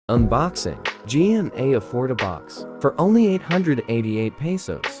Unboxing GMA Affordabox for only 888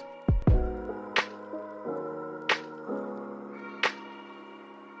 pesos.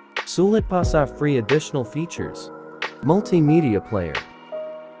 Sulit pa sa free additional features. Multimedia player,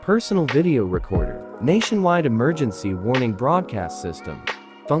 personal video recorder, nationwide emergency warning broadcast system,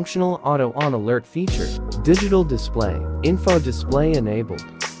 functional auto on alert feature, digital display, info display enabled.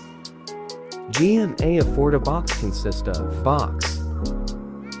 GMA Affordabox consists of box,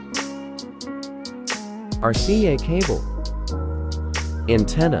 RCA cable,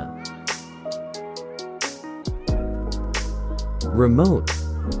 antenna, remote,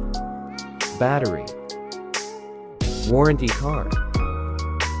 battery, warranty card,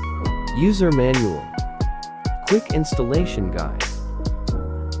 user manual, quick installation guide.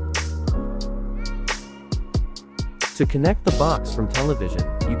 To connect the box from television,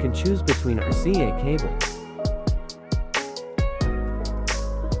 you can choose between RCA cable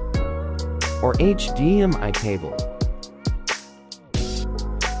or HDMI cable.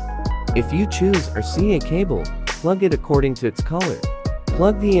 If you choose RCA cable, plug it according to its color.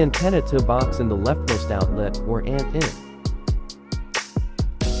 Plug the antenna to box in the leftmost outlet or ant in.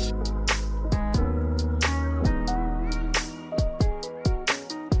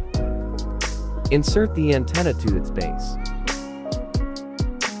 Insert the antenna to its base.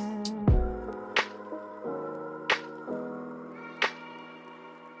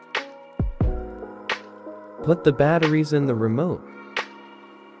 Put the batteries in the remote.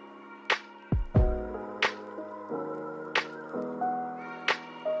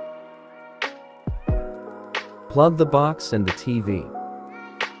 Plug the box and the TV.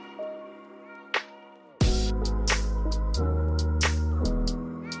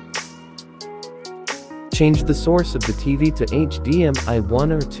 Change the source of the TV to HDMI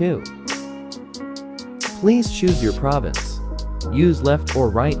 1 or 2. Please choose your province. Use left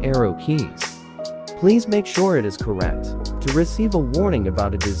or right arrow keys. Please make sure it is correct to receive a warning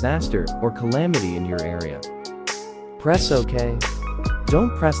about a disaster or calamity in your area. Press OK. Don't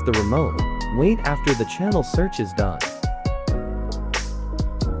press the remote. Wait after the channel search is done.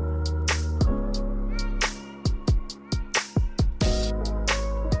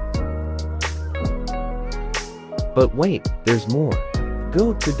 But wait, there's more.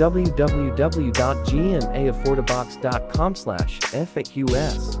 Go to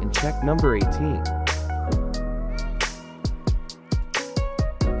www.gmaaffordabox.com/FAQs and check number 18.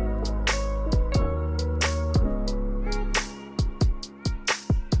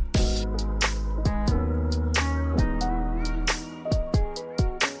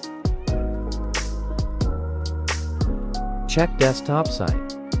 Check desktop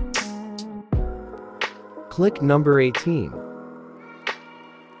site. Click number 18.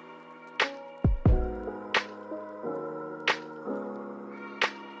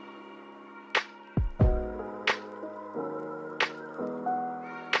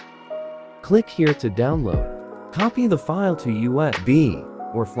 Click here to download. Copy the file to USB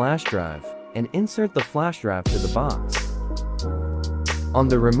or flash drive and insert the flash drive to the box. On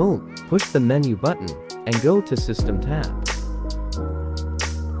the remote, push the menu button and go to System tab.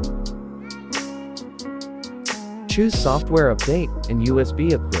 Choose Software Update and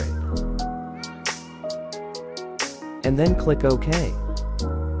USB Upgrade. And then click OK.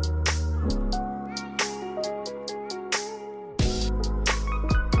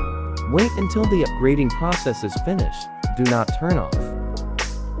 Wait until the upgrading process is finished. Do not turn off.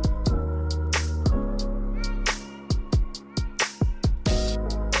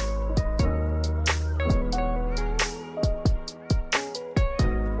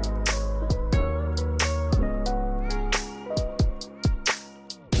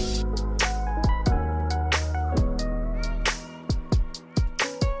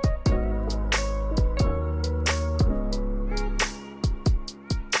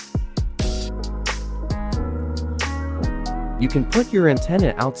 You can put your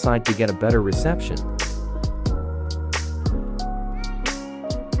antenna outside to get a better reception.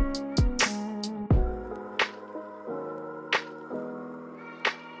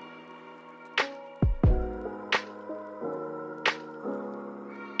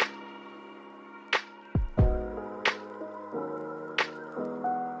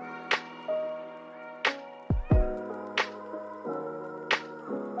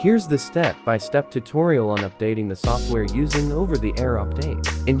 Here's the step-by-step tutorial on updating the software using over-the-air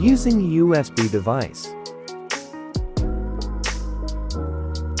update and using a USB device.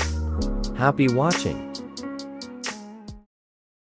 Happy watching!